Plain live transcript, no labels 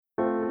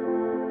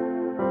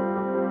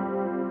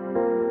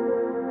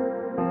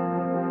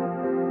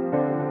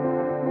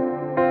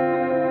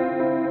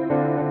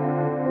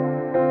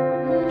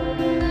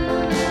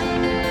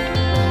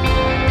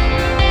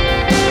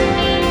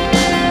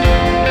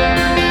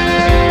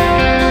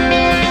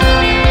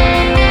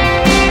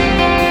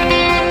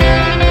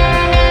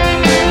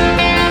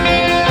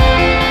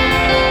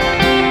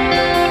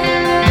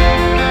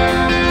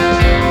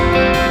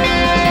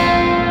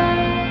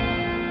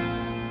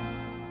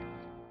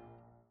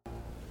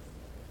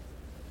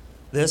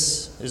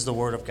This is the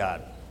word of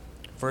God.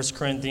 1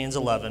 Corinthians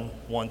 11,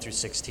 1 through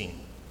 16.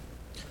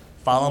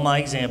 Follow my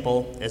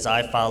example as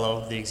I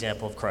follow the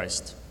example of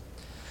Christ.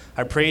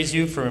 I praise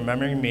you for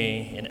remembering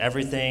me in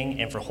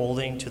everything and for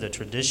holding to the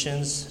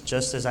traditions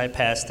just as I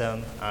passed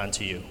them on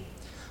to you.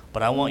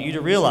 But I want you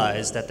to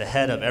realize that the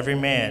head of every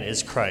man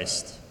is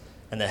Christ,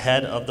 and the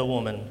head of the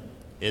woman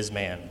is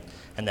man,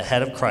 and the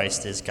head of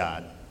Christ is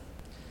God.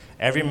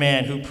 Every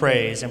man who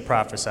prays and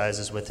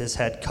prophesies with his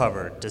head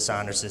covered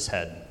dishonors his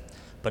head.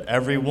 But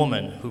every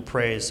woman who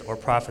prays or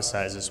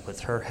prophesies with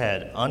her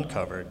head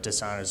uncovered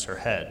dishonors her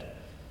head.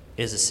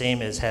 It is the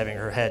same as having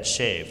her head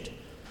shaved.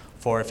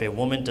 For if a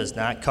woman does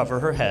not cover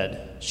her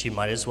head, she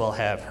might as well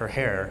have her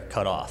hair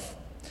cut off.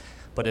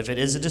 But if it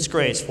is a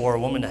disgrace for a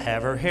woman to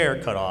have her hair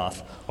cut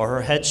off or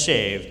her head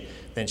shaved,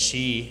 then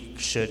she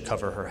should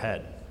cover her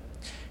head.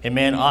 A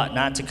man ought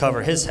not to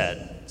cover his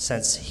head,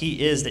 since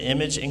he is the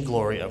image and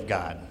glory of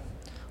God.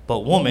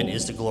 But woman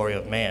is the glory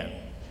of man.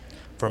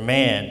 For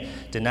man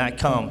did not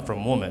come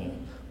from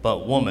woman,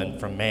 but woman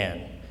from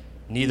man.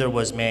 Neither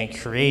was man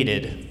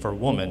created for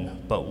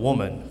woman, but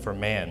woman for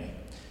man.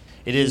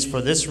 It is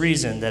for this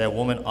reason that a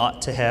woman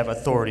ought to have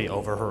authority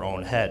over her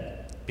own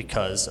head,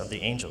 because of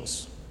the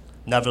angels.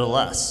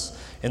 Nevertheless,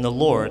 in the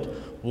Lord,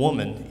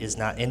 woman is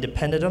not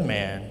independent of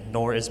man,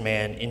 nor is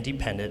man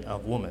independent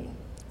of woman.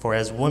 For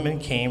as woman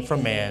came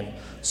from man,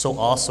 so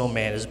also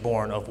man is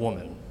born of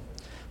woman.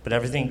 But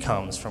everything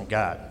comes from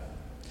God.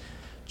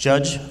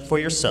 Judge for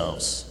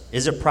yourselves.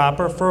 Is it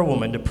proper for a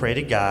woman to pray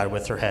to God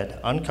with her head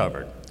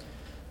uncovered?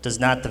 Does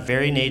not the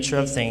very nature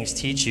of things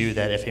teach you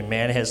that if a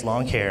man has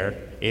long hair,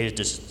 it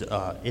is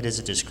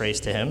a disgrace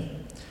to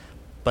him?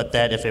 But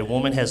that if a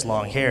woman has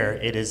long hair,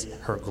 it is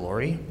her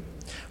glory?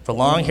 For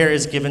long hair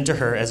is given to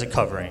her as a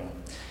covering.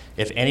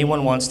 If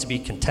anyone wants to be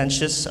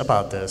contentious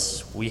about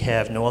this, we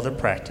have no other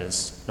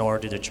practice, nor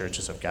do the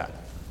churches of God.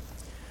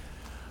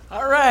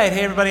 All right,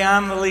 hey everybody,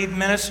 I'm the lead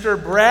minister,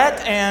 Brett,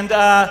 and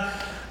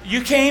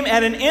you came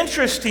at an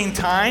interesting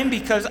time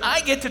because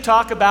I get to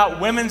talk about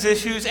women's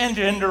issues and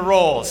gender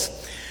roles.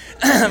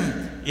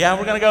 Yeah,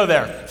 we're going to go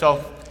there.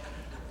 So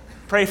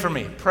pray for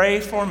me. Pray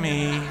for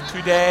me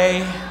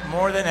today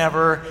more than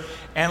ever.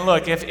 And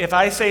look, if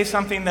I say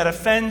something that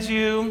offends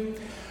you,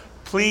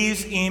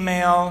 please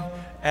email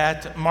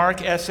at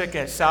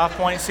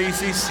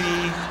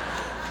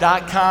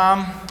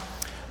markessick@southpointccc.com.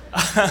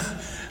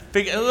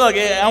 Look,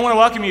 I want to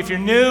welcome you. If you're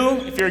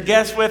new, if you're a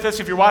guest with us,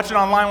 if you're watching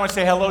online, I want to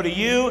say hello to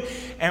you.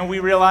 And we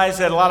realize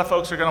that a lot of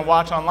folks are going to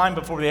watch online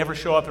before they ever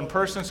show up in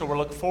person, so we're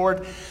looking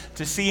forward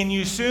to seeing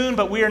you soon.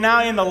 But we are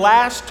now in the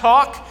last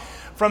talk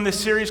from this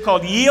series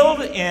called Yield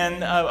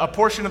in a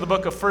portion of the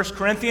book of 1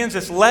 Corinthians,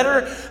 this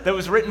letter that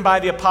was written by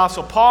the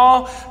Apostle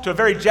Paul to a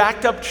very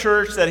jacked up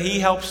church that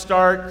he helped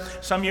start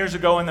some years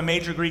ago in the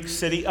major Greek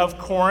city of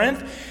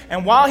Corinth.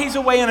 And while he's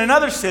away in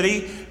another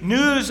city,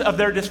 news of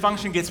their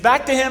dysfunction gets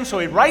back to him, so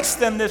he writes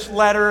them this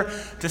letter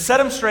to set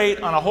them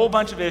straight on a whole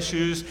bunch of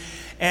issues.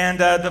 And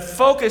the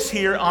focus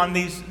here on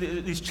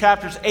these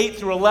chapters 8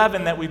 through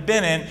 11 that we've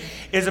been in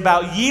is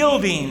about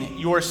yielding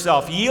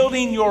yourself,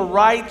 yielding your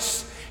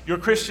rights, your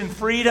Christian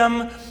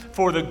freedom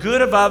for the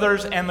good of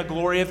others and the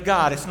glory of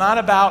God. It's not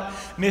about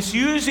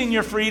misusing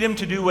your freedom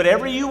to do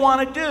whatever you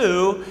want to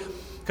do,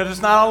 because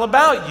it's not all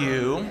about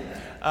you.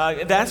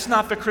 That's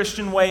not the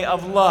Christian way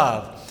of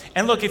love.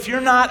 And look, if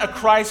you're not a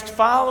Christ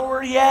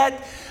follower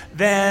yet,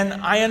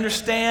 then I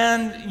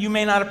understand you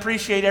may not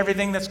appreciate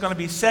everything that's going to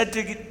be said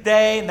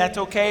today, and that's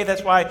okay.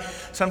 That's why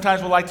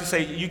sometimes we'll like to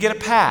say, you get a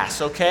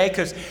pass, okay?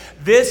 Because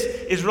this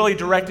is really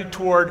directed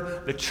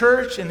toward the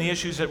church and the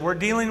issues that we're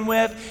dealing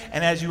with.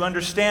 And as you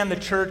understand, the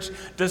church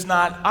does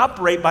not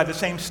operate by the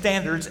same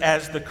standards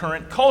as the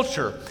current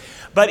culture.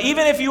 But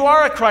even if you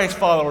are a Christ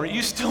follower,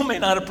 you still may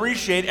not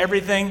appreciate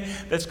everything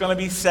that's going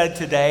to be said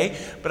today.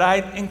 But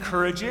I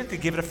encourage you to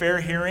give it a fair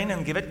hearing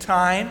and give it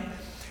time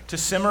to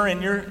simmer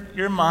in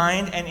your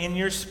mind and in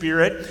your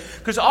spirit.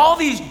 Because all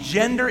these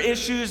gender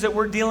issues that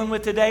we're dealing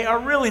with today are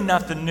really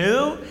nothing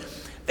new.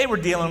 They were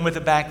dealing with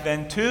it back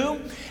then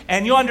too.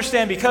 And you'll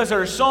understand, because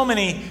there are so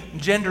many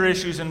gender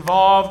issues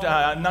involved,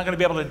 I'm not going to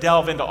be able to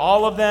delve into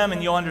all of them,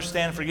 and you'll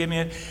understand, forgive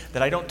me,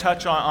 that I don't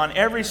touch on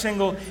every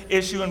single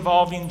issue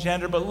involving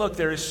gender. But look,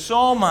 there is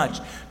so much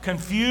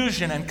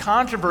confusion and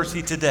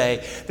controversy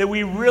today that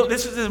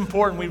this is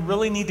important. We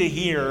really need to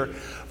hear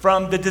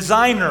from the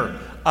designer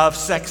of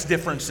sex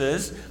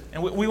differences.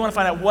 And we want to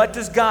find out, what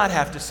does God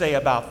have to say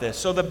about this?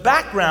 So the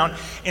background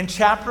in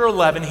chapter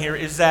 11 here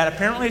is that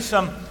apparently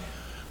some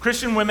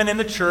Christian women in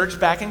the church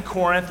back in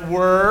Corinth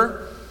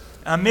were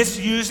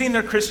misusing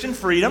their Christian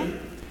freedom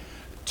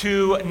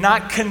to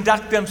not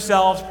conduct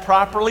themselves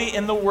properly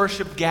in the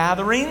worship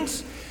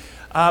gatherings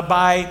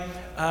by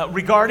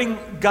regarding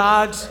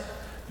God's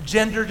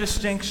gender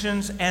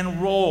distinctions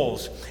and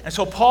roles. And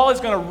so Paul is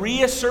going to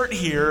reassert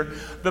here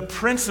the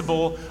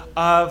principle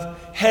of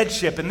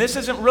headship. And this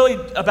isn't really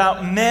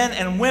about men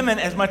and women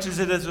as much as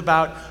it is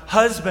about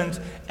husbands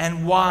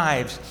and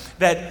wives.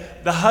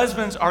 That the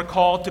husbands are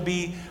called to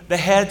be the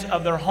heads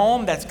of their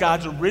home. That's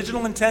God's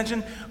original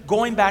intention,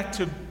 going back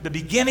to the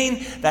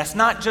beginning. That's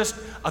not just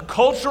a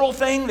cultural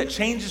thing that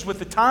changes with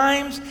the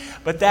times,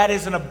 but that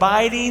is an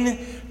abiding,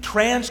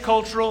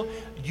 transcultural,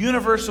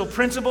 universal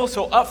principle.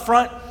 So up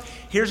front,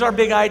 here's our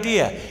big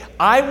idea.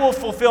 I will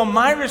fulfill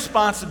my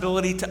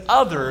responsibility to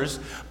others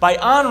by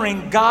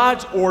honoring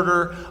God's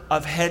order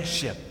of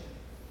headship.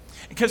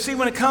 Because see,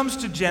 when it comes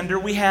to gender,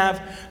 we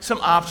have some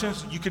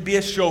options. You could be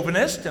a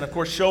chauvinist, and of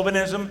course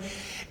chauvinism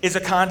is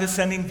a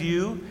condescending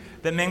view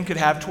that men could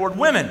have toward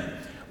women,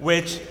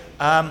 which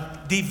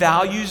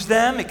devalues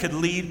them. It could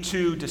lead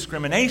to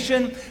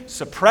discrimination,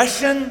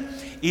 suppression,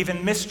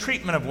 even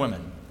mistreatment of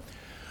women.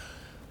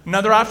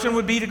 Another option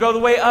would be to go the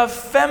way of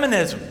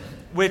feminism,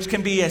 which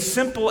can be as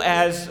simple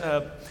as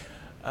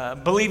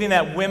believing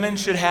that women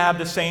should have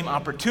the same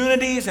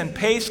opportunities and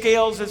pay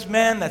scales as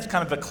men. That's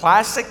kind of the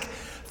classic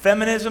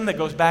feminism that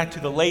goes back to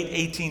the late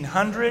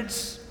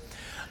 1800s.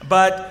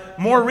 But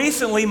more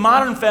recently,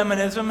 modern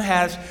feminism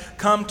has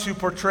come to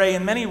portray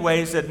in many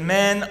ways that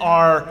men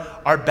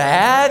are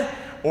bad,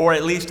 or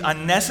at least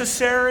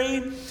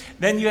unnecessary.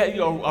 Then you have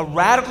a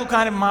radical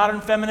kind of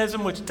modern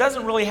feminism, which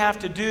doesn't really have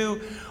to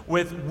do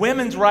with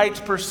women's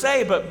rights per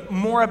se, but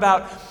more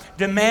about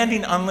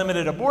demanding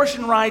unlimited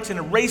abortion rights and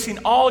erasing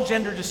all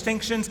gender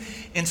distinctions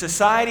in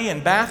society,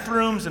 in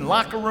bathrooms, and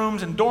locker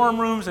rooms, and dorm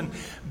rooms, and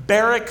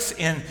barracks,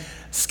 in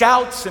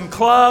scouts and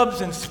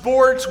clubs and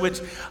sports,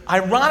 which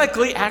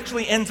ironically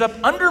actually ends up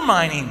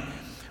undermining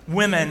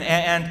women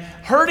and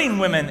hurting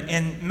women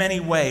in many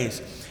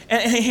ways.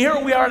 And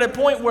here we are at a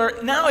point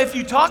where now if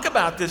you talk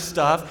about this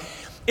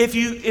stuff, if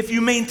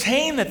you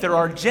maintain that there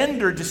are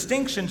gender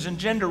distinctions and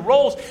gender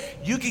roles,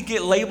 you can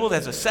get labeled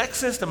as a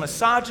sexist, a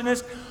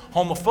misogynist,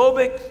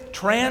 homophobic,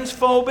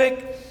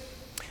 transphobic.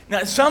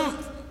 Now, some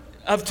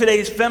of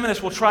today's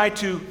feminists will try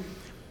to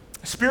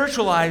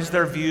spiritualize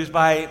their views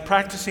by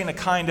practicing a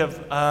kind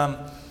of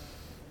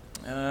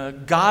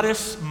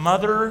goddess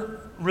mother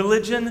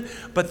religion,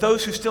 but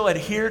those who still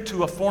adhere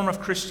to a form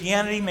of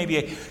Christianity, maybe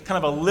a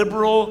kind of a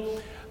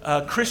liberal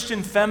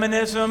Christian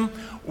feminism,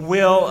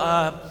 will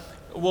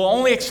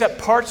only accept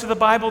parts of the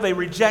Bible. They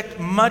reject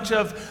much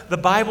of the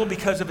Bible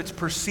because of its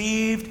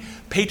perceived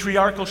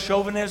patriarchal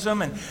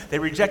chauvinism, and they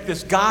reject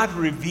this God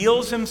who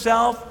reveals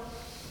himself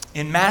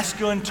in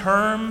masculine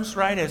terms,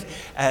 right?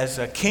 As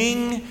a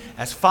king,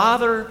 as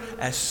father,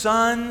 as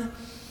son.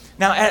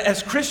 Now,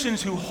 as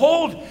Christians who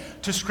hold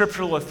to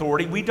scriptural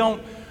authority, we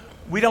don't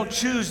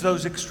choose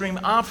those extreme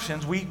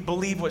options. We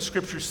believe what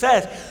Scripture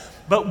says,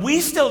 but we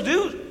still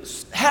do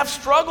have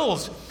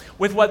struggles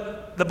with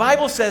what the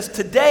Bible says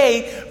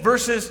today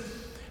versus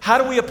how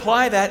do we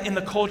apply that in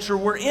the culture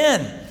we're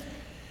in?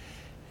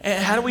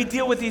 And how do we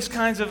deal with these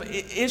kinds of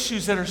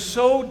issues that are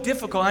so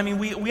difficult? I mean,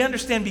 we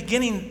understand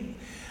beginning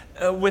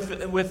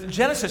with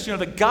Genesis,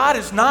 that God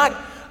is not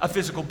a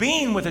physical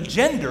being with a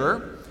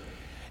gender,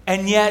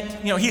 and yet,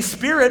 he's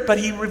spirit, but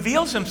he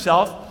reveals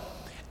himself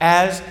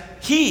as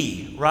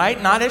he,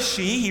 right? Not as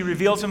she. He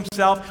reveals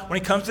himself when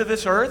he comes to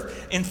this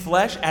earth in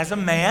flesh as a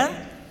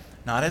man,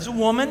 not as a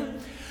woman.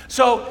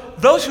 So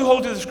those who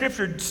hold to the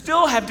Scripture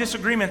still have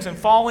disagreements and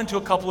fall into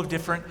a couple of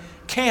different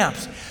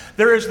camps.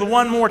 There is the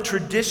one more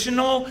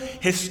traditional,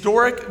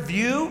 historic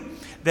view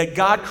that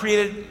God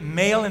created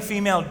male and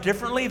female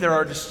differently. There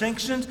are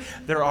distinctions,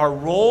 there are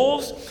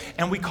roles,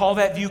 and we call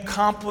that view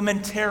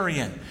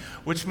complementarian,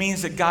 which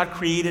means that God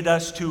created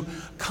us to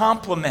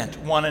complement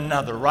one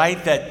another,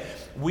 right? That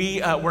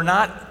we're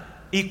not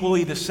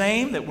equally the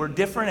same, that we're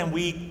different, and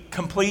we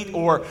complete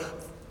or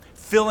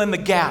fill in the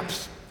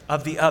gaps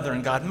of the other,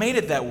 and God made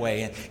it that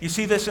way. And you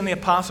see this in the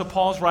Apostle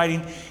Paul's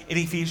writing in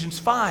Ephesians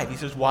 5. He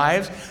says,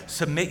 "Wives,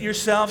 submit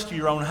yourselves to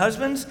your own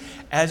husbands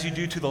as you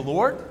do to the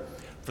Lord.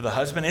 For the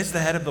husband is the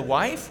head of the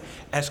wife,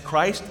 as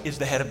Christ is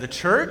the head of the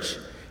church,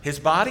 his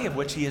body, of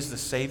which he is the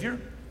Savior.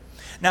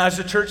 Now, as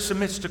the church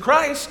submits to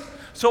Christ,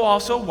 so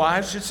also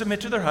wives should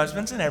submit to their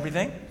husbands in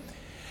everything.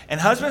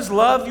 And husbands,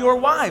 love your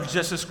wives,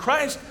 just as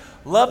Christ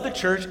loved the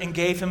church and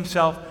gave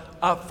himself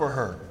up for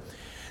her."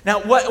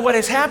 Now, what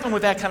has happened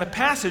with that kind of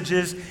passage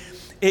is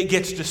it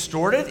gets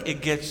distorted.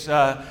 It gets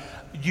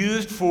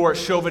used for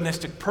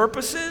chauvinistic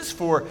purposes,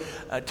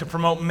 to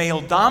promote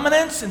male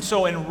dominance. And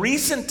so in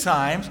recent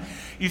times,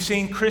 you've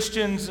seen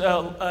Christians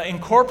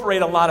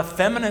incorporate a lot of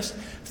feminist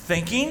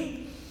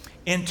thinking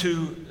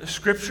into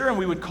Scripture, and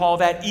we would call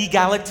that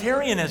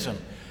egalitarianism,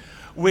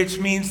 which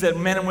means that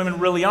men and women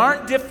really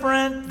aren't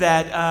different,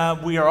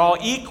 that we are all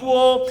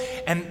equal.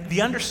 And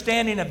the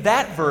understanding of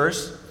that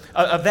verse,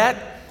 of that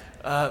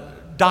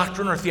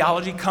doctrine or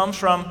theology, comes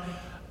from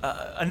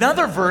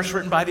another verse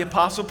written by the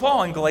Apostle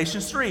Paul in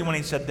Galatians 3, when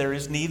he said, "There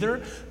is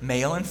neither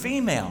male and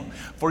female,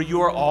 for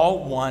you are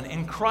all one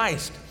in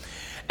Christ."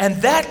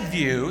 And that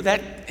view,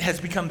 that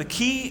has become the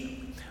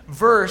key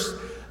verse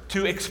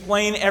to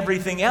explain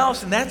everything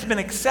else, and that's been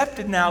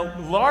accepted now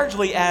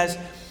largely as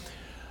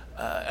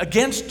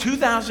against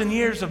 2,000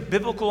 years of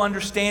biblical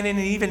understanding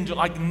and even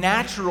like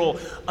natural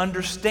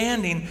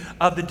understanding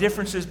of the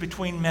differences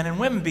between men and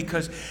women,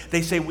 because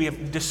they say we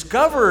have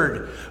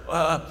discovered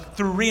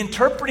through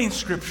reinterpreting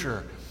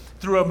Scripture,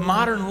 through a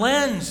modern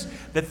lens,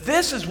 that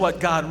this is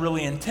what God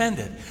really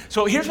intended.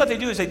 So here's what they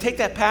do is they take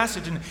that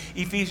passage in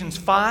Ephesians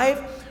 5,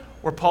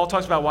 where Paul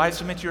talks about wives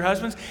submit to your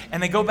husbands,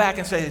 and they go back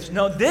and say,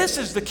 no, this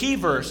is the key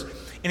verse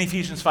in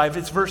Ephesians 5.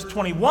 It's verse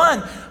 21,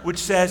 which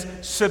says,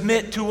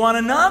 submit to one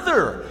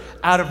another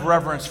out of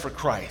reverence for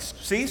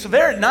Christ. See, so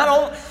there,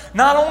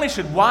 not only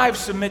should wives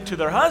submit to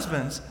their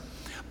husbands,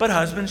 but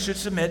husbands should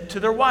submit to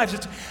their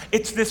wives.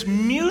 It's this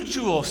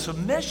mutual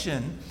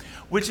submission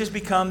which has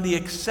become the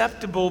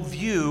acceptable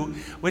view,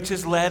 which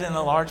has led in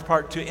a large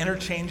part to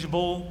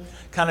interchangeable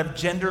kind of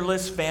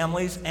genderless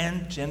families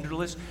and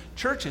genderless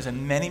churches.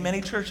 And many,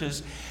 many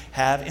churches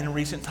have in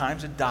recent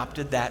times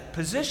adopted that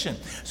position.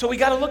 So we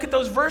got to look at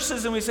those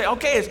verses and we say,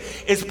 okay,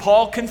 is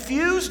Paul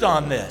confused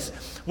on this?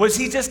 Was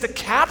he just a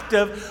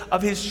captive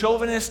of his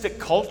chauvinistic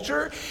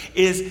culture?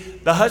 Is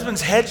the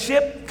husband's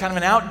headship kind of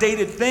an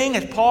outdated thing?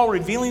 Is Paul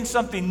revealing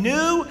something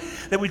new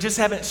that we just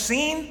haven't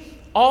seen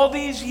all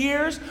these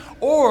years?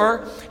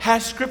 Or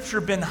has Scripture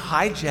been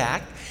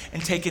hijacked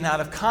and taken out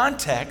of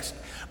context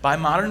by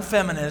modern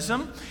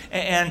feminism,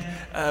 and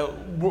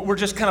we're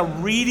just kind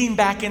of reading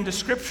back into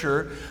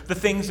Scripture the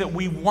things that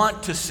we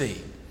want to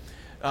see,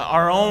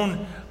 our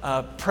own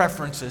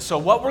preferences? So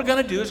what we're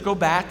going to do is go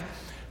back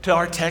to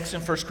our text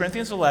in 1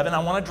 Corinthians 11. I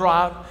want to draw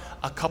out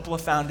a couple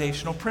of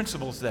foundational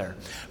principles there.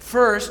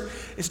 First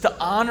is to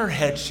honor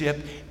headship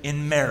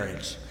in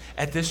marriage.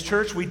 At this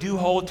church, we do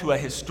hold to a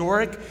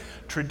historic,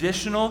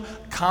 traditional,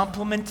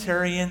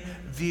 complementarian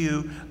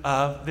view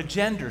of the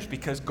genders,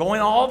 because going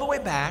all the way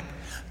back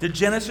to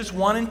Genesis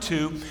 1 and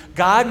 2,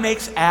 God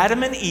makes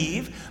Adam and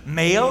Eve,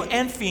 male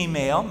and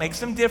female, makes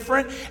them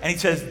different, and he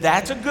says,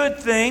 that's a good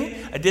thing.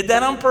 I did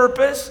that on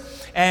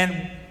purpose,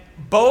 and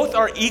both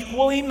are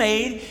equally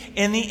made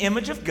in the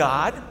image of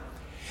God,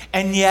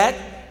 and yet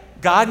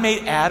God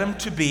made Adam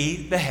to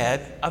be the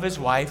head of his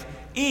wife,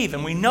 Eve.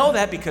 And we know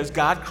that because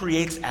God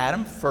creates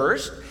Adam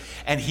first,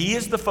 and he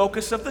is the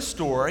focus of the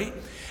story.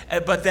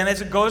 But then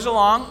as it goes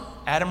along,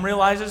 Adam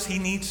realizes he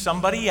needs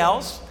somebody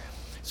else,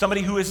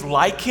 somebody who is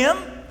like him,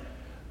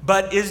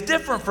 but is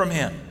different from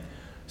him,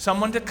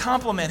 someone to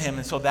complement him.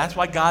 And so that's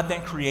why God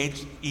then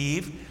creates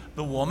Eve,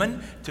 the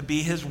woman, to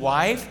be his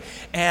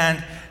wife.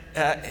 And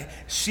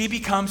she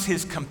becomes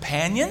his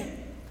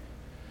companion.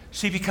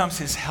 She becomes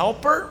his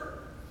helper.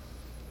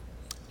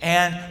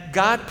 And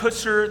God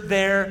puts her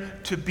there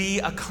to be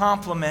a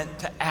complement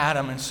to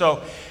Adam. And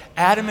so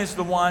Adam is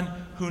the one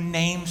who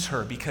names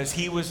her, because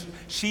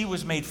she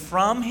was made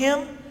from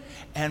him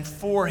and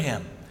for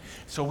him.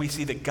 So we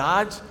see that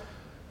God's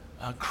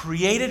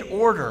created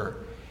order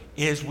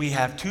is we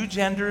have two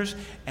genders,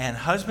 and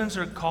husbands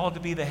are called to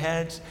be the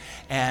heads,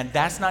 and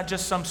that's not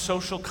just some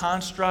social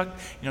construct,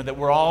 that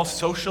we're all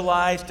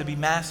socialized to be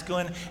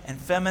masculine and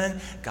feminine.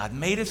 God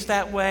made us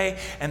that way,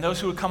 and those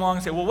who would come along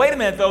and say, well, wait a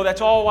minute, though,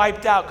 that's all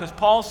wiped out, because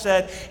Paul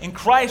said, in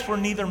Christ we're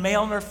neither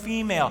male nor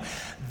female.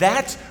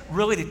 That's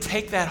really to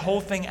take that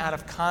whole thing out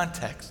of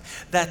context.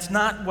 That's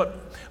not what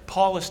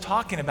Paul is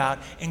talking about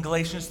in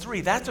Galatians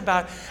 3. That's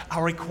about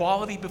our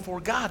equality before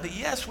God. That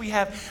yes,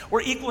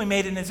 we're equally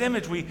made in his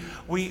image.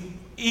 We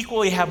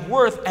equally have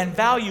worth and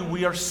value.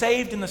 We are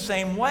saved in the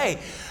same way.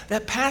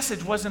 That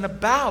passage wasn't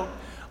about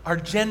our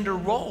gender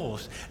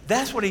roles.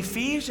 That's what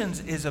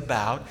Ephesians is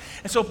about.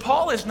 And so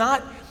Paul is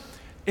not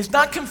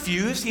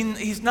confused.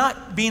 He's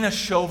not being a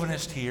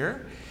chauvinist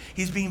here.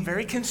 He's being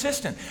very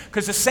consistent.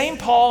 Because the same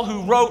Paul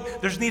who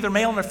wrote, there's neither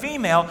male nor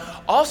female,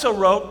 also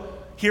wrote,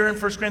 here in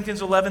 1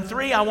 Corinthians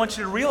 11:3, I want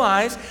you to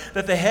realize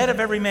that the head of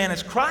every man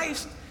is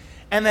Christ,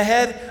 and the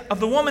head of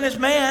the woman is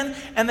man,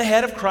 and the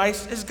head of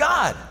Christ is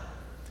God.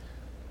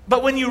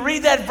 But when you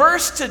read that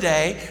verse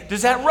today,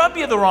 does that rub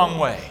you the wrong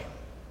way?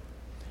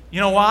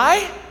 You know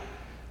why?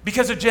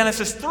 Because of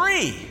Genesis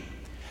 3.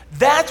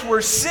 That's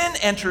where sin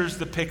enters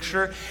the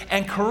picture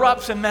and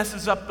corrupts and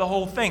messes up the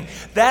whole thing.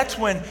 That's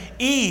when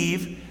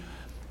Eve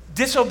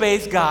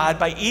disobeys God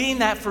by eating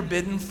that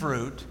forbidden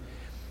fruit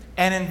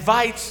and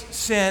invites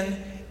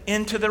sin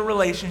into the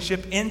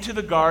relationship, into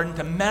the garden,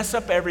 to mess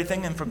up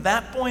everything. And from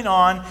that point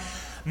on,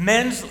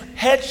 men's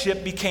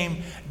headship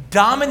became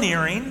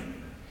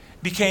domineering,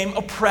 became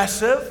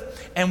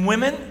oppressive, and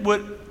women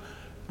would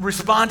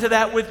respond to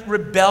that with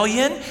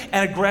rebellion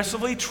and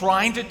aggressively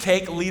trying to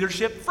take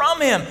leadership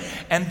from him.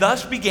 And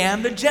thus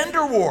began the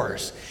gender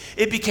wars.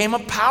 It became a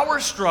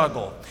power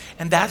struggle.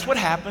 And that's what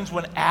happens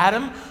when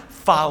Adam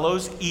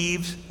follows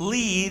Eve's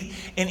lead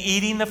in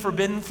eating the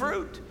forbidden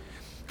fruit.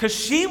 Because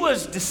she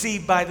was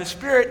deceived by the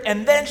Spirit,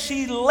 and then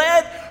she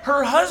led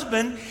her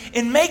husband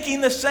in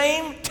making the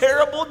same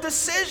terrible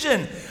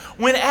decision.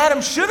 When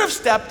Adam should have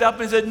stepped up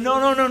and said, no,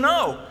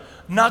 I'm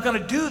not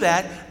going to do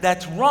that.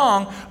 That's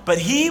wrong. But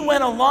he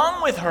went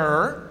along with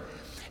her,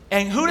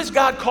 and who does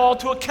God call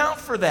to account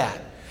for that?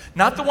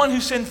 Not the one who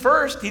sinned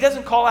first. He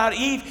doesn't call out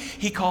Eve.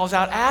 He calls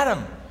out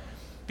Adam,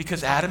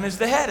 because Adam is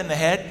the head, and the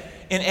head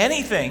in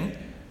anything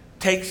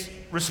takes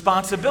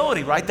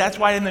responsibility, right? That's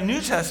why in the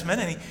New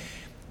Testament, and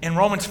in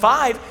Romans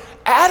 5,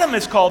 Adam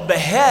is called the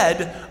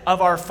head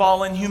of our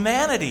fallen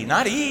humanity.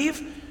 Not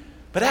Eve,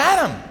 but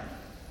Adam.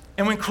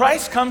 And when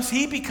Christ comes,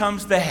 he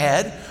becomes the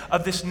head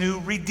of this new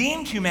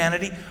redeemed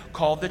humanity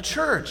called the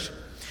church.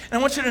 And I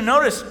want you to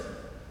notice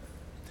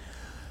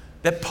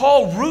that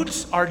Paul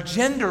roots our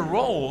gender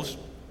roles,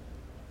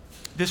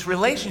 this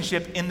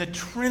relationship, in the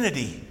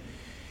Trinity,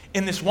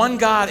 in this one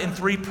God in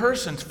three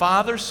persons,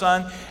 Father,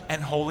 Son,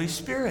 and Holy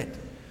Spirit.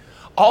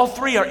 All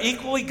three are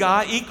equally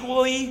God,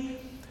 equally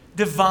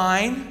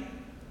divine,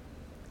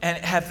 and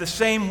have the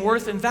same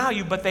worth and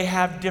value, but they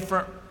have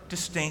different,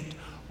 distinct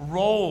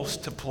roles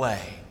to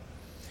play.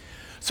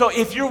 So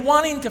if you're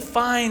wanting to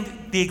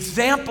find the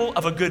example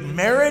of a good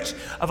marriage,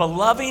 of a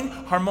loving,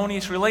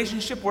 harmonious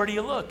relationship, where do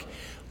you look?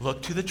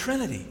 Look to the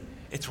Trinity.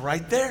 It's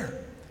right there.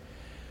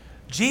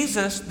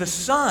 Jesus, the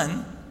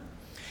Son,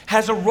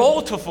 has a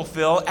role to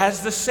fulfill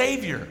as the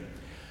Savior.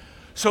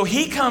 So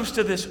he comes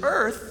to this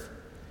earth,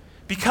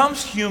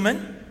 becomes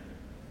human,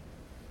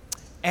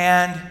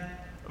 and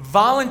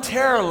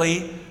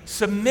voluntarily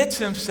submits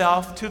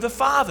himself to the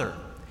Father.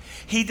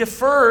 He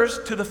defers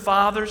to the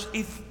Father's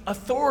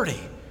authority,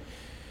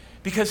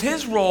 because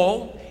his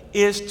role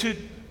is to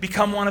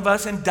become one of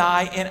us and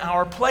die in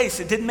our place.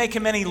 It didn't make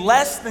him any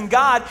less than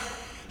God.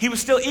 He was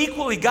still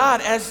equally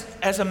God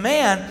as a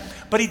man,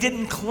 but he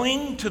didn't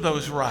cling to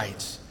those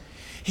rights.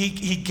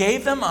 He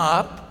gave them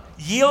up,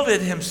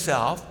 yielded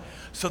himself,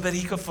 so that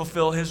he could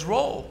fulfill his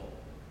role.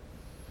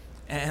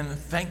 And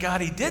thank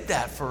God he did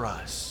that for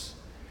us.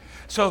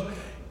 So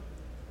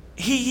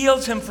he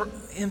yields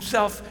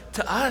himself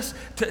to us,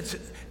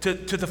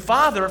 to the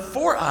Father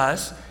for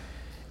us,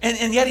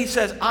 and yet he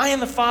says, I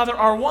and the Father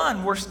are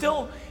one. We're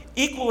still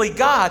equally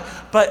God,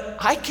 but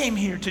I came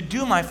here to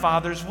do my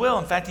Father's will.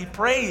 In fact, he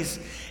prays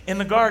in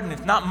the garden,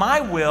 it's not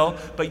my will,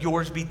 but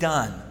yours be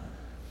done.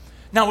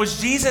 Now, was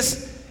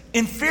Jesus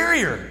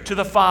inferior to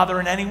the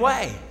Father in any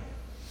way?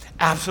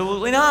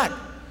 Absolutely not.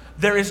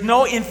 There is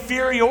no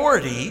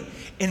inferiority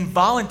in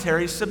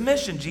voluntary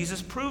submission.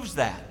 Jesus proves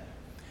that.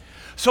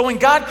 So when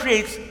God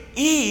creates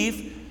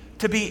Eve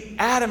to be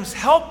Adam's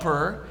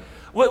helper,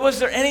 was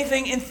there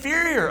anything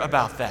inferior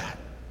about that?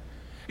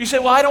 You say,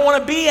 well, I don't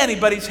want to be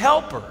anybody's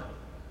helper.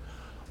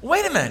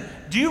 Wait a minute.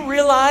 Do you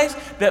realize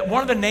that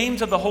one of the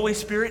names of the Holy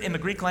Spirit in the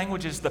Greek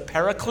language is the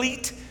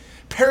Paraclete?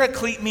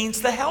 Paraclete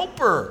means the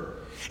helper.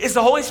 Is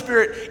the Holy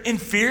Spirit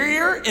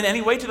inferior in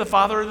any way to the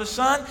Father or the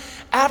Son?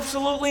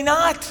 Absolutely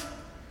not.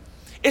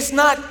 It's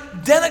not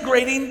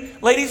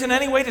denigrating, ladies, in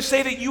any way to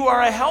say that you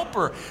are a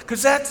helper,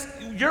 because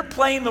you're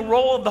playing the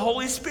role of the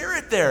Holy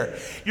Spirit there.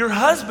 Your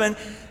husband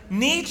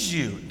needs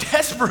you,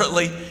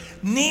 desperately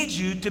needs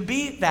you to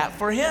be that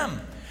for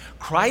him.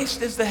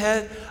 Christ is the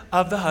head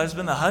of the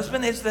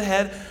husband is the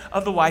head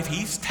of the wife.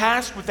 He's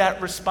tasked with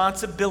that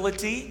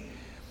responsibility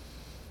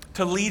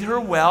to lead her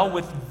well,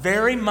 with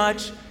very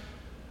much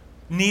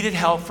needed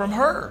help from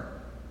her.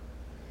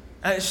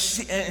 And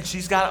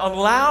she's got to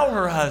allow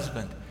her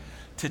husband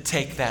to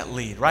take that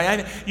lead, right?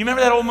 You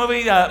remember that old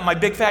movie, My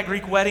Big Fat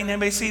Greek Wedding?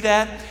 Anybody see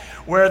that?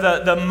 Where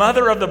the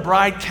mother of the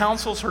bride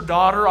counsels her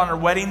daughter on her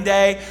wedding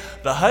day.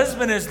 The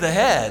husband is the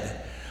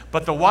head,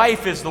 but the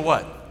wife is the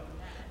what?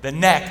 The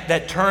neck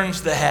that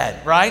turns the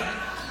head, right?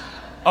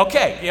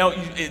 Okay,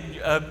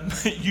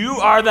 you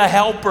are the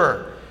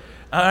helper.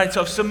 All right,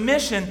 so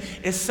submission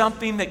is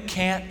something that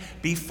can't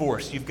be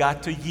forced. You've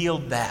got to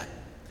yield that.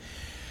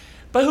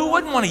 But who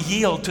wouldn't want to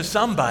yield to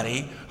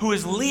somebody who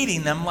is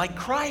leading them like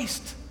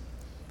Christ?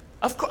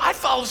 Of course, I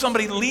follow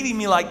somebody leading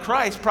me like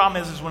Christ.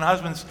 Problem is when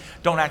husbands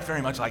don't act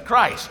very much like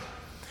Christ.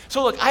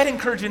 So look, I'd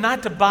encourage you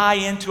not to buy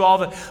into all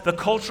the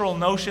cultural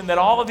notion that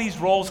all of these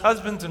roles,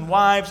 husbands and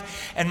wives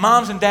and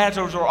moms and dads,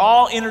 those are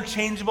all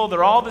interchangeable.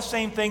 They're all the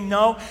same thing.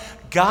 No,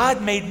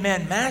 God made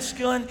men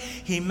masculine.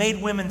 He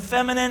made women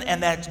feminine,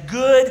 and that's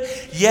good.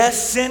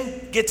 Yes,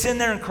 sin gets in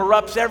there and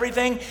corrupts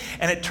everything,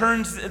 and it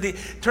turns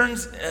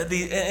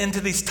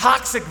into these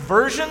toxic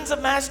versions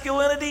of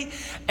masculinity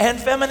and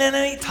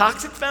femininity,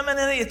 toxic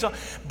femininity. It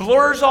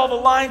blurs all the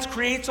lines,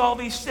 creates all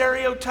these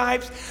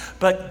stereotypes.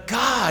 But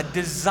God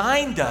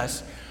designed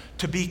us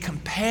to be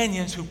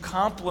companions who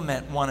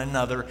complement one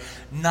another,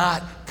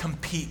 not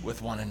compete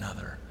with one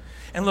another.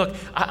 And look,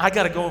 I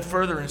got to go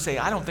further and say,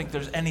 I don't think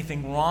there's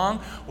anything wrong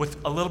with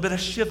a little bit of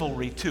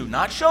chivalry too.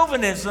 Not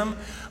chauvinism,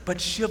 but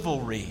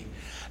chivalry.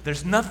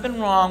 There's nothing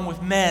wrong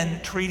with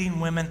men treating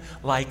women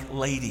like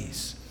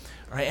ladies.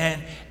 Right?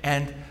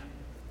 And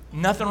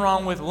nothing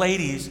wrong with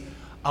ladies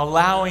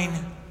allowing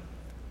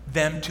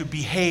them to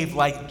behave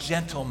like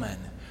gentlemen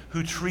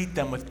who treat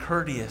them with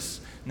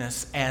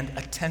courteousness and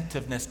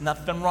attentiveness.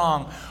 Nothing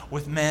wrong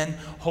with men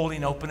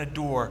holding open a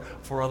door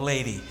for a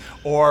lady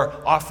or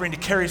offering to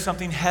carry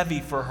something heavy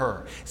for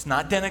her. It's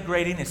not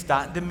denigrating, it's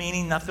not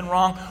demeaning. Nothing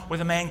wrong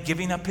with a man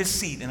giving up his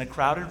seat in a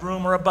crowded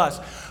room or a bus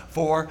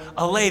for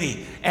a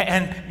lady.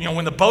 And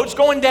when the boat's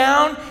going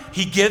down,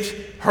 he gives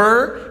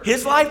her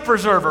his life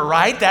preserver,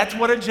 right? That's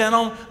what a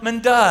gentleman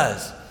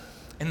does.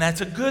 And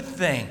that's a good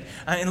thing.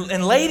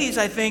 And ladies,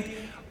 I think,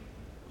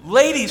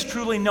 ladies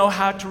truly know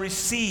how to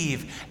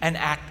receive an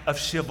act of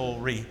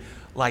chivalry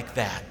like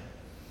that.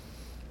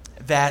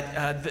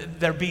 That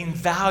they're being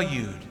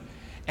valued.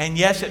 And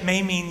yes, it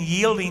may mean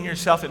yielding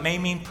yourself. It may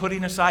mean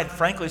putting aside,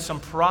 frankly,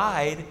 some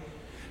pride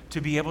to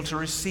be able to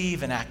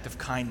receive an act of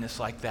kindness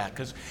like that.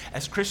 Because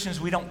as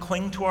Christians, we don't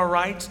cling to our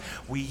rights.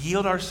 We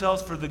yield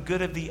ourselves for the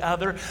good of the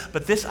other.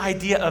 But this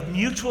idea of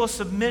mutual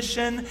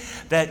submission,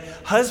 that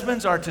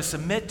husbands are to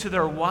submit to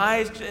their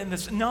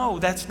wives, no,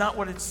 that's not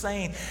what it's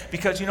saying.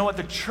 Because you know what?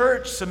 The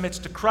church submits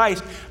to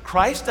Christ.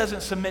 Christ doesn't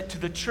submit to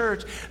the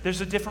church.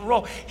 There's a different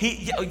role.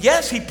 He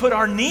put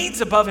our needs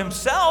above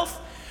himself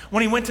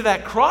when he went to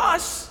that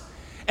cross.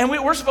 And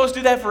we're supposed to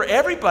do that for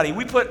everybody.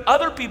 We put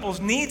other people's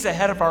needs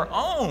ahead of our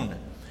own.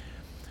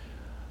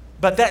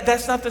 But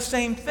that's not the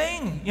same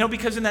thing,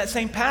 because in that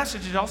same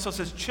passage it also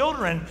says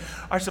children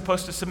are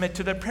supposed to submit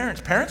to their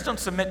parents. Parents don't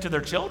submit to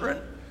their children.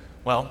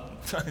 Well,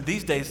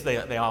 these days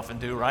they often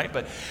do, right?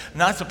 But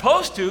not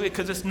supposed to,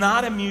 because it's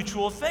not a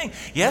mutual thing.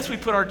 Yes, we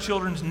put our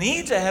children's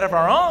needs ahead of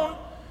our own,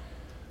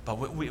 but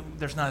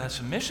there's not a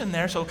submission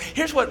there. So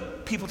here's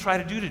what people try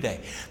to do today.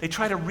 They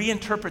try to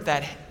reinterpret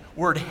that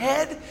word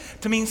head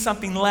to mean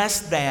something less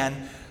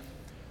than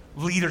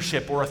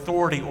leadership or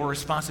authority or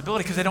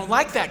responsibility, because they don't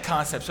like that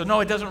concept. So no,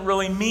 it doesn't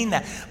really mean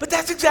that. But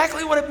that's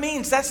exactly what it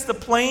means. That's the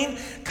plain,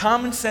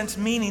 common sense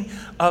meaning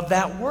of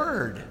that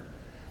word.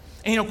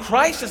 And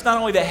Christ is not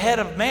only the head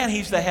of man,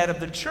 he's the head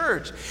of the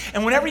church.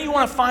 And whenever you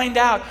want to find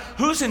out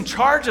who's in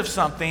charge of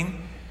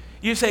something,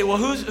 you say, well,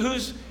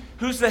 who's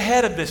the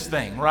head of this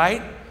thing,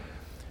 right?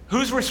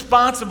 Who's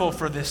responsible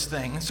for this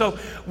thing? And so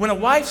when a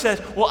wife says,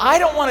 well, I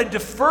don't want to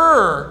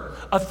defer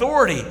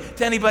authority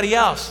to anybody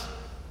else.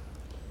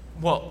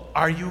 Well,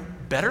 are you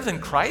better than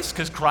Christ?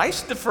 Because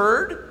Christ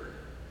deferred.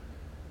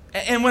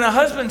 And when a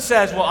husband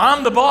says, well,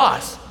 I'm the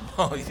boss.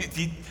 Well,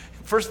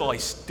 first of all,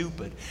 he's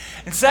stupid.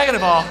 And second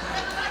of all,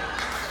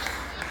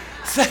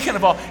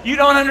 you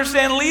don't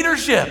understand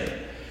leadership.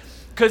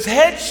 Because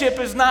headship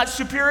is not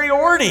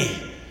superiority.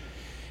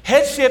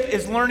 Headship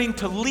is learning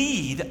to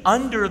lead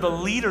under the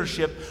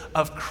leadership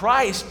of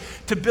Christ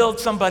to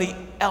build somebody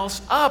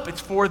else up.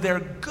 It's for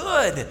their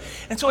good.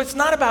 And so it's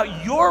not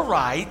about your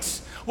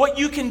rights. What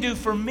you can do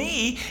for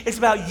me is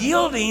about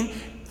yielding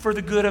for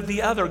the good of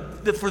the other,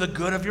 for the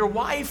good of your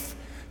wife,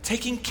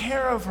 taking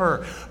care of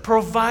her,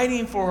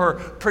 providing for her,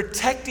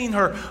 protecting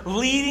her,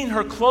 leading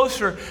her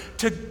closer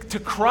to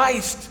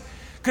Christ.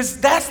 Because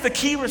that's the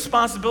key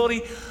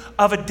responsibility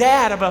of a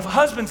dad, of a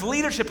husband's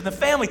leadership in the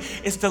family,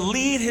 is to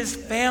lead his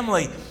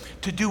family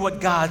to do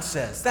what God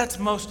says. That's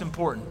most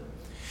important.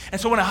 And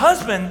so when a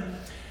husband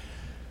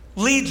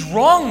leads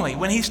wrongly,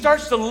 when he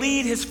starts to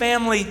lead his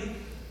family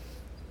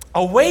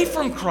away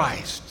from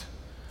Christ,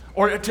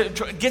 or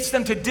gets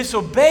them to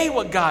disobey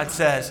what God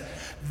says,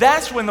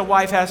 that's when the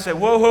wife has to say,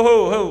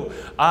 whoa,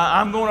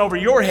 I'm going over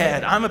your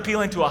head. I'm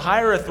appealing to a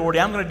higher authority.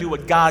 I'm going to do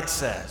what God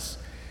says.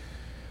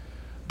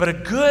 But a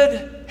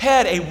good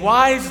head, a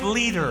wise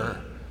leader,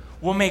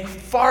 will make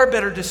far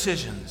better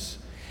decisions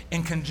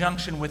in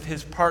conjunction with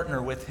his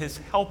partner, with his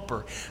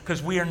helper,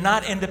 because we are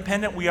not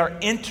independent, we are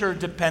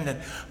interdependent.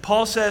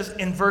 Paul says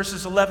in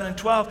verses 11 and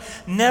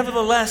 12,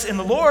 nevertheless, in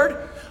the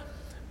Lord,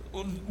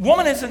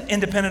 woman isn't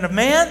independent of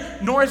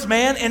man, nor is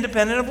man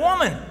independent of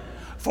woman.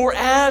 For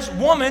as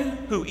woman,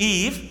 who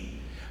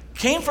Eve,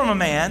 came from a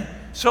man,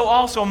 so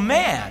also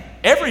man,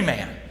 every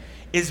man,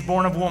 is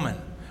born of woman.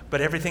 But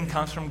everything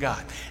comes from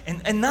God.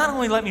 And not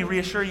only let me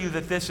reassure you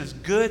that this is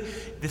good,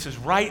 this is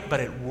right,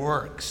 but it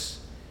works.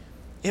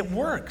 It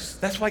works.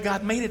 That's why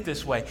God made it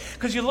this way.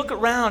 Because you look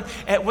around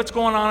at what's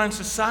going on in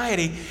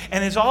society,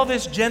 and is all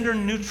this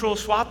gender-neutral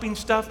swapping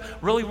stuff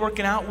really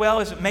working out well?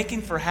 Is it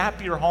making for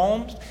happier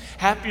homes,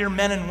 happier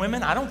men and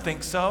women? I don't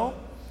think so.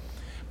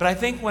 But I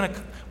think when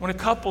a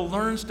couple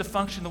learns to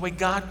function the way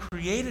God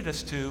created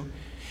us to,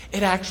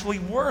 it actually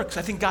works.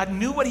 I think God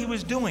knew what he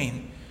was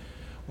doing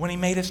when he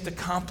made us to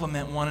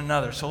complement one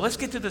another. So let's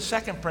get to the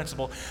second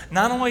principle.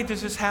 Not only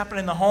does this happen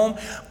in the home,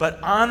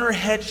 but honor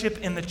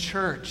headship in the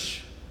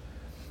church.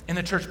 In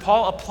the church,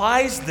 Paul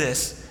applies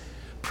this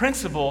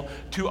principle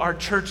to our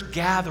church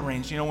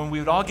gatherings. When we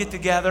would all get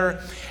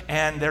together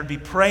and there'd be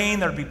praying,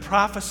 there'd be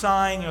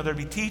prophesying, there'd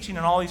be teaching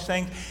and all these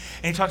things.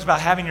 And he talks about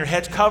having your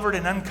heads covered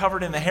and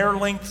uncovered in the hair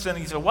lengths. And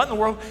he said, what in the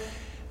world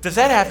does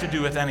that have to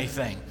do with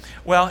anything?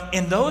 Well,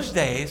 in those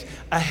days,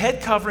 a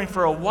head covering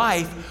for a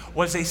wife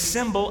was a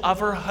symbol of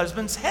her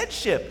husband's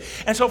headship.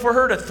 And so for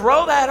her to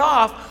throw that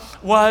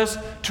off was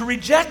to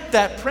reject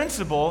that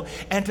principle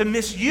and to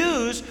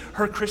misuse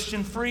her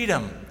Christian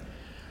freedom.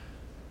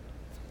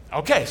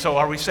 Okay, so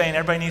are we saying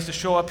everybody needs to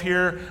show up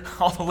here?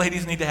 All the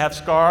ladies need to have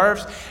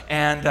scarves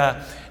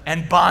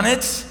and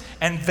bonnets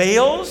and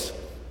veils?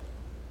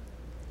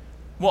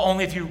 Well,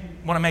 only if you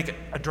want to make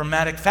a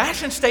dramatic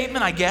fashion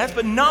statement, I guess.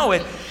 But no,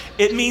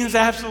 it means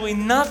absolutely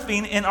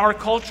nothing in our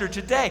culture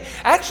today.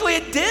 Actually,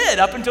 it did.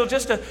 Up until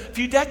just a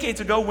few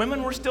decades ago,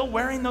 women were still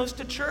wearing those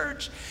to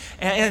church.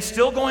 And it's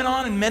still going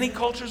on in many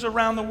cultures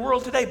around the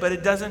world today, but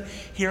it doesn't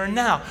here and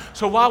now.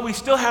 So while we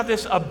still have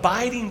this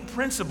abiding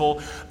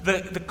principle,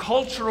 the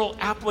cultural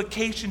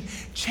application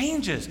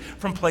changes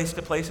from place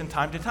to place and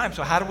time to time.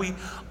 So how do we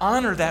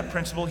honor that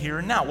principle here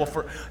and now? Well,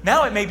 for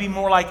now it may be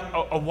more like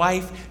a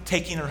wife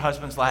taking her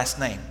husband's last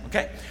name,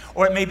 okay?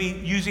 Or it may be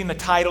using the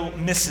title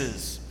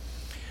Mrs.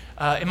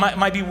 It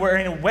might be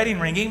wearing a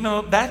wedding ring, even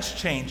though that's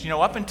changed.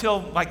 Up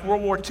until like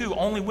World War II,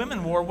 only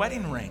women wore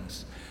wedding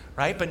rings.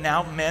 Right? But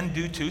now men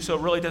do too, so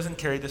it really doesn't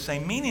carry the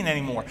same meaning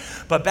anymore.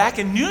 But back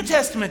in New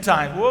Testament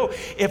times,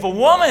 if a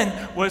woman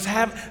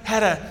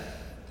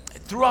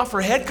threw off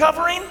her head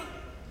covering,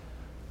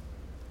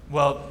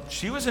 well,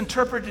 she was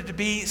interpreted to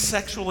be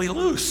sexually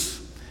loose.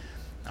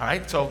 All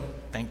right, so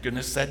thank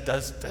goodness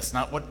that's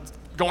not what's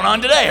going on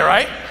today,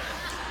 right?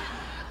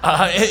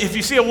 If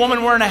you see a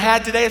woman wearing a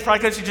hat today, it's probably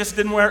because she just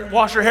didn't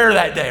wash her hair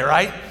that day,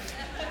 right?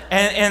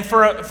 And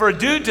for a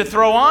dude to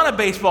throw on a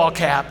baseball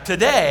cap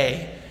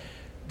today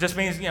just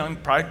means,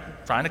 probably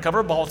trying to cover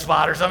a bald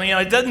spot or something.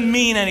 It doesn't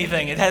mean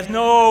anything. It has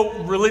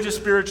no religious,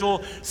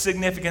 spiritual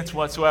significance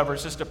whatsoever.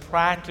 It's just a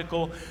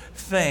practical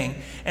thing.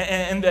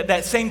 And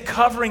that same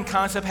covering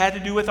concept had to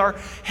do with our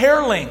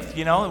hair length.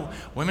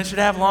 Women should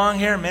have long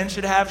hair, men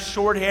should have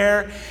short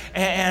hair.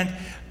 And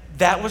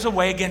that was a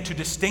way, again, to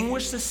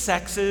distinguish the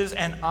sexes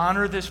and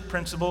honor this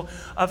principle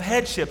of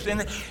headships.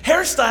 And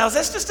hairstyles,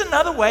 that's just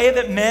another way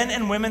that men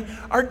and women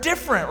are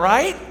different,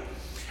 right?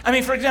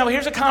 For example,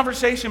 here's a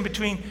conversation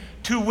between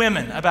two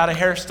women about a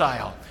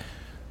hairstyle.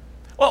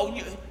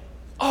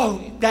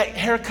 That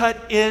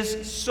haircut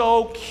is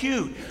so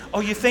cute.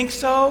 Oh, you think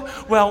so?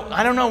 Well,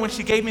 I don't know. When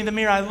she gave me the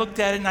mirror, I looked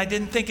at it and I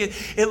didn't think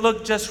it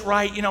looked just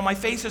right. My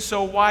face is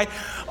so wide.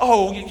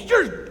 Oh,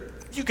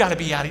 you got to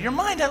be out of your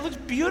mind. That looks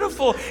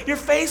beautiful. Your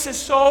face is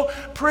so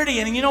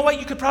pretty. And you know what?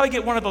 You could probably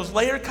get one of those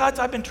layer cuts.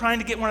 I've been trying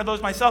to get one of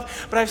those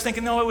myself, but I was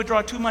thinking, no, it would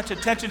draw too much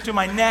attention to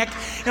my neck.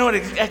 It would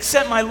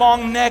accentuate my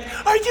long neck.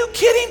 Are you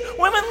kidding?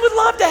 Women would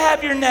love to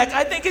have your neck.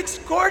 I think it's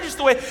gorgeous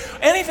the way,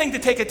 anything to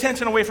take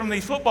attention away from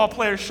these football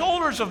players'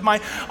 shoulders of mine.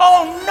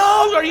 Oh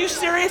no, are you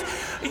serious?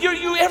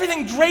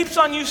 Everything drapes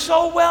on you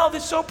so well.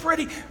 That's so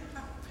pretty.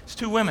 It's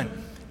two women.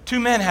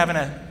 Two men having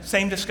a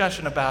same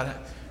discussion about a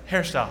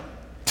hairstyle.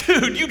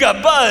 Dude, you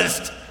got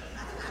buzzed.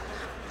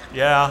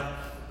 Yeah.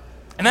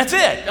 And that's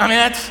it.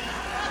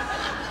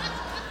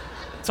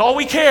 That's all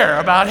we care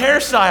about,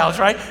 hairstyles,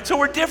 right? So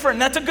we're different,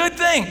 and that's a good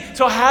thing.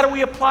 So how do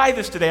we apply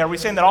this today? Are we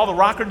saying that all the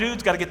rocker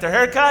dudes got to get their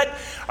hair cut?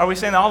 Are we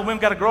saying that all the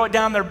women got to grow it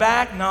down their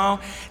back?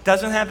 No, it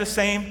doesn't have the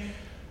same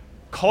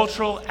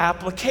cultural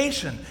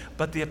application,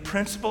 but the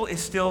principle is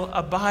still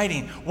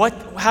abiding.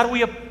 How do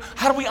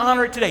we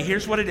honor it today?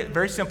 Here's what it is,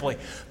 very simply.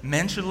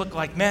 Men should look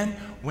like men,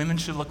 women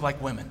should look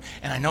like women.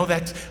 And I know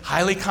that's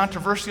highly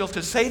controversial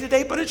to say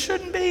today, but it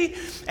shouldn't be.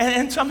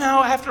 And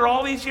somehow after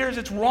all these years,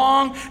 it's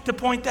wrong to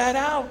point that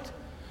out.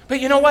 But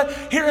you know what?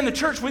 Here in the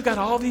church, we've got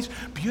all these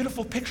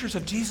beautiful pictures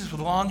of Jesus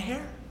with long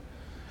hair.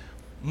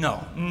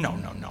 No.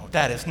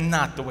 That is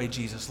not the way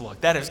Jesus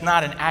looked. That is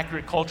not an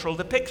accurate cultural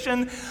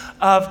depiction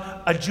of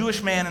a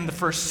Jewish man in the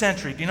first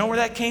century. Do you know where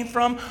that came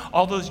from?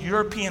 All those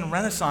European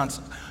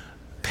Renaissance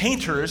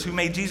painters who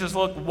made Jesus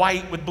look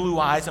white with blue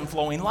eyes and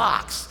flowing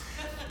locks.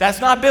 That's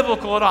not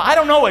biblical at all. I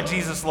don't know what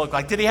Jesus looked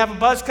like. Did he have a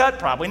buzz cut?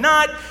 Probably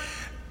not.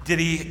 Did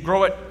he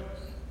grow it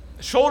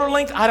shoulder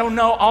length? I don't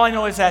know. All I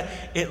know is that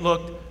it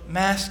looked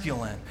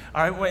masculine.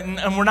 All right,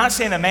 and we're not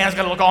saying a man's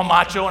got to look all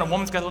macho and a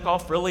woman's got to look all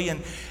frilly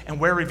and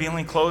wear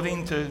revealing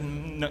clothing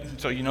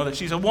so you know that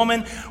she's a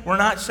woman. We're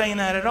not saying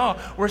that at all.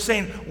 We're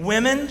saying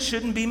women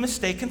shouldn't be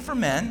mistaken for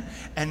men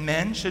and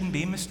men shouldn't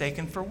be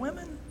mistaken for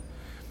women.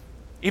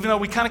 Even though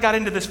we kind of got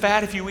into this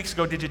fad a few weeks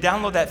ago, did you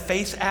download that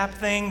Face app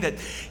thing that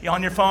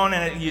on your phone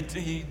and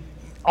it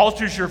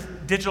alters your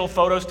digital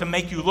photos to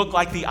make you look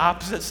like the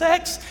opposite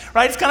sex,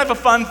 right? It's kind of a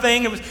fun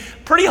thing. It was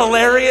pretty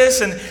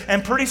hilarious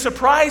and pretty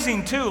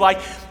surprising too.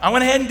 Like, I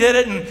went ahead and did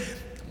it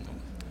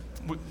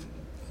and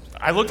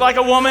I looked like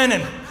a woman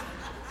and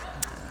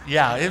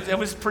yeah, it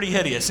was pretty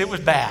hideous. It was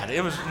bad.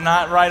 It was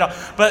not right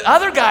off. But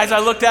other guys I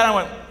looked at and I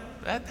went,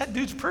 that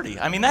dude's pretty.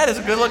 That is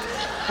a good look,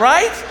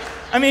 right?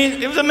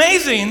 It was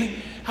amazing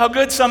how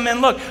good some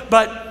men look.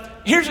 But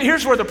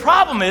here's where the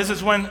problem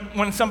is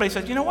when somebody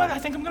says, you know what, I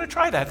think I'm going to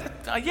try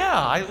that.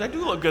 I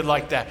do look good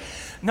like that.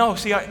 No,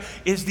 see,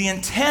 is the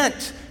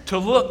intent to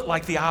look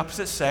like the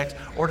opposite sex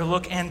or to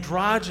look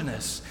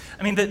androgynous?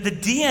 I mean, the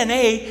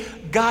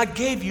DNA God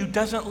gave you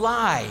doesn't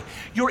lie.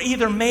 You're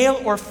either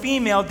male or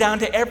female down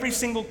to every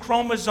single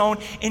chromosome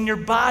in your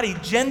body.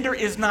 Gender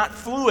is not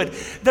fluid.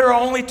 There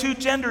are only 2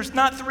 genders,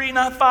 not 3,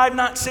 not 5,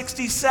 not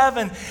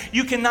 67.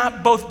 You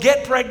cannot both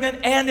get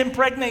pregnant and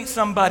impregnate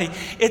somebody.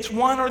 It's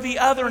one or the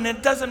other, and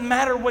it doesn't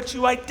matter what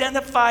you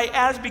identify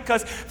as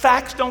because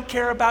facts don't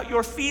care about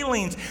your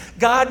feelings.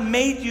 God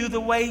made you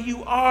the way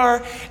you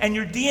are, and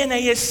your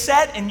DNA is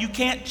set, and you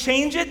can't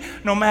change it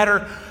no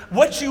matter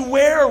what you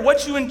wear or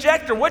what you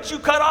inject or what you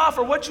cut off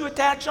or what you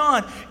attach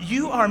on.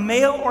 You are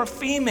male or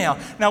female.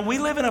 Now, we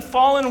live in a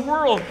fallen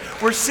world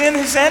where sin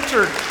has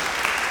entered.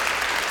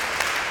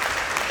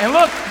 And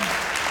look,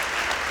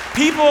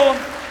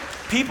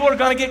 people are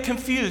going to get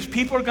confused.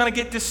 People are going to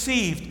get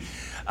deceived.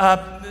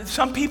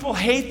 Some people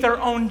hate their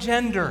own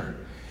gender.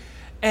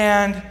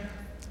 And,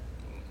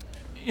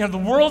 the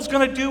world's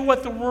going to do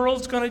what the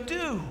world's going to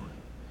do.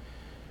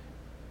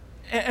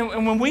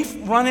 And when we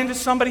run into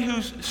somebody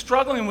who's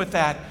struggling with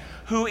that,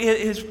 who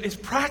is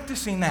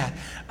practicing that,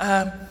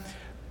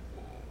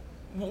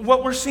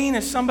 what we're seeing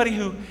is somebody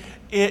who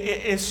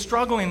is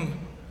struggling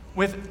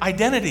with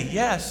identity,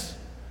 yes,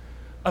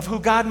 of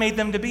who God made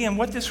them to be.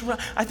 And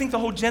I think the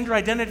whole gender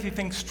identity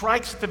thing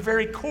strikes at the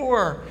very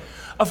core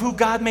of who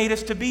God made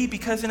us to be,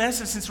 because in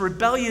essence it's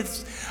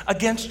rebellious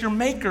against your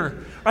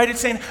maker, right?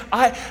 It's saying,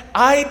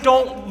 I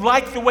don't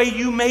like the way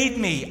you made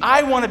me.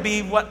 I want to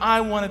be what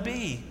I want to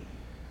be.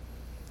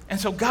 And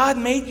so God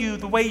made you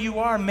the way you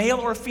are, male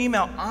or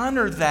female.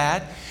 Honor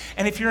that.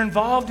 And if you're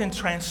involved in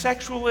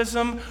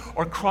transsexualism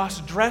or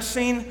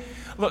cross-dressing,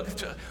 look,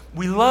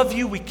 we love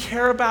you. We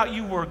care about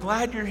you. We're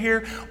glad you're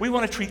here. We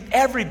want to treat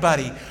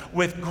everybody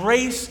with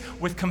grace,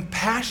 with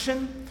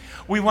compassion.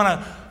 We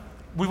want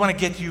to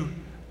get you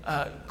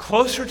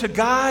closer to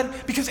God,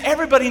 because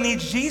everybody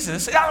needs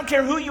Jesus. I don't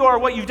care who you are,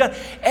 what you've done.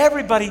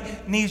 Everybody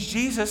needs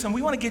Jesus, and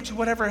we want to get you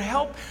whatever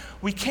help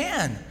we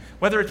can.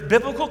 Whether it's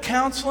biblical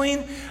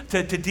counseling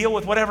to deal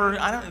with whatever,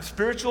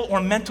 spiritual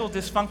or mental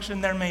dysfunction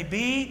there may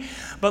be.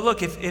 But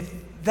look, if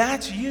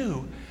that's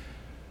you,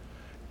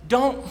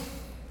 don't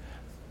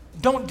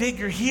dig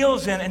your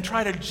heels in and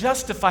try to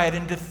justify it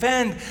and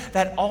defend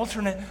that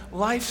alternate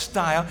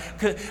lifestyle.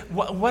 'Cause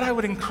what I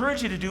would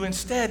encourage you to do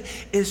instead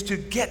is to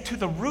get to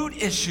the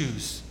root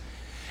issues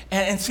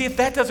and see if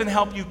that doesn't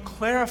help you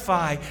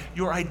clarify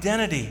your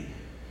identity.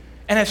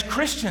 And as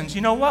Christians, you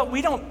know what?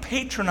 We don't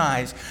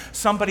patronize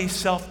somebody's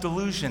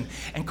self-delusion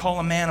and call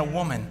a man a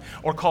woman,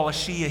 or call a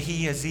she, a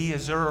he, a ze, a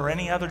zer, or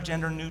any other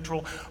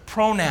gender-neutral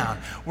pronoun.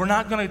 We're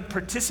not going to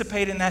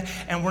participate in that,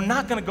 and we're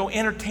not going to go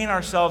entertain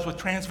ourselves with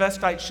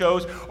transvestite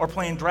shows or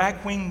playing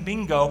drag queen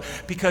bingo,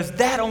 because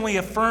that only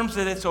affirms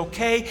that it's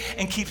okay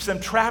and keeps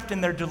them trapped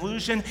in their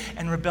delusion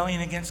and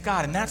rebellion against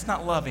God. And that's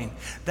not loving.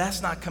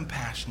 That's not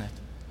compassionate.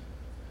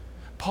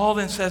 Paul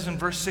then says in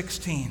verse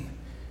 16,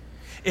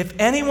 if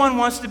anyone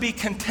wants to be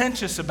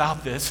contentious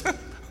about this,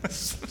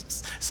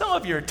 some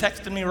of you are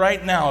texting me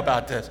right now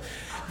about this.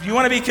 If you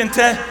want to be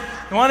content,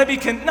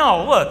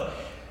 no, look.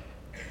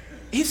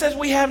 He says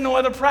we have no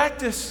other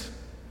practice,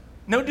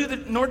 nor do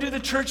the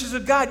churches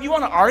of God. You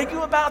want to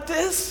argue about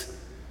this?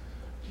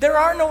 There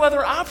are no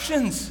other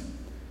options,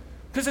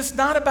 because it's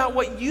not about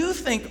what you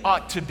think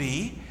ought to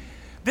be.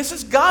 This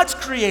is God's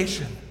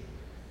creation,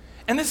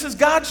 and this is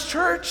God's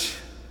church.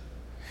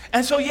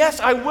 And so, yes,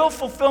 I will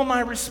fulfill my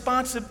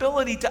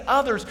responsibility to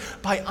others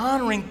by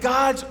honoring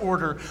God's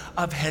order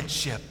of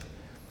headship.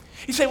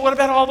 You say, what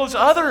about all those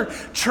other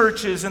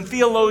churches and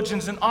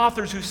theologians and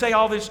authors who say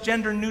all this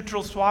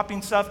gender-neutral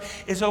swapping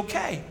stuff is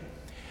okay?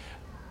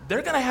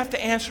 They're going to have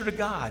to answer to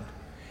God.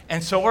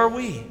 And so are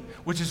we,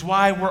 which is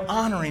why we're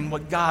honoring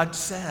what God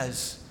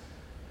says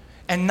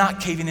and not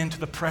caving into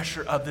the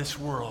pressure of this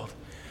world.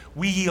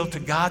 We yield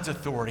to God's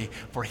authority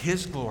for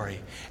His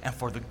glory and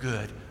for the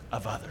good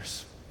of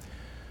others.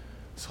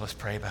 So let's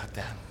pray about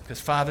that. Because,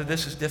 Father,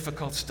 this is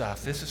difficult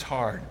stuff. This is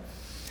hard.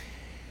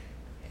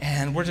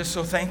 And we're just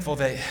so thankful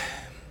that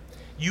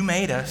you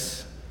made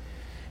us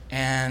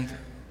and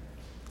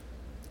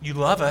you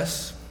love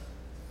us,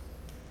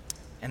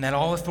 and that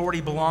all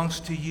authority belongs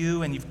to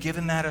you, and you've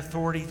given that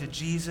authority to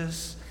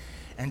Jesus.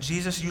 And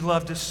Jesus, you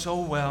loved us so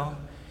well.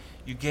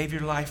 You gave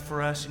your life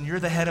for us, and you're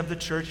the head of the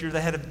church. You're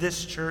the head of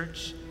this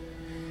church.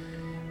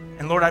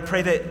 And Lord, I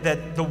pray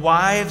that the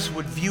wives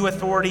would view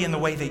authority in the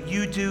way that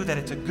you do, that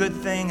it's a good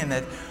thing, and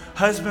that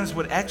husbands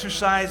would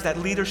exercise that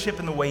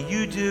leadership in the way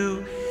you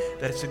do,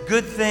 that it's a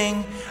good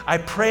thing. I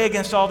pray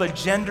against all the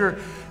gender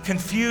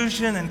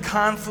confusion and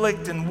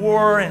conflict and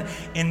war and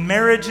in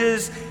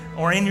marriages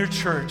or in your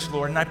church,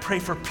 Lord. And I pray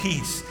for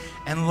peace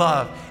and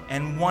love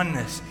and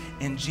oneness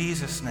in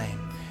Jesus' name.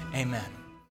 Amen.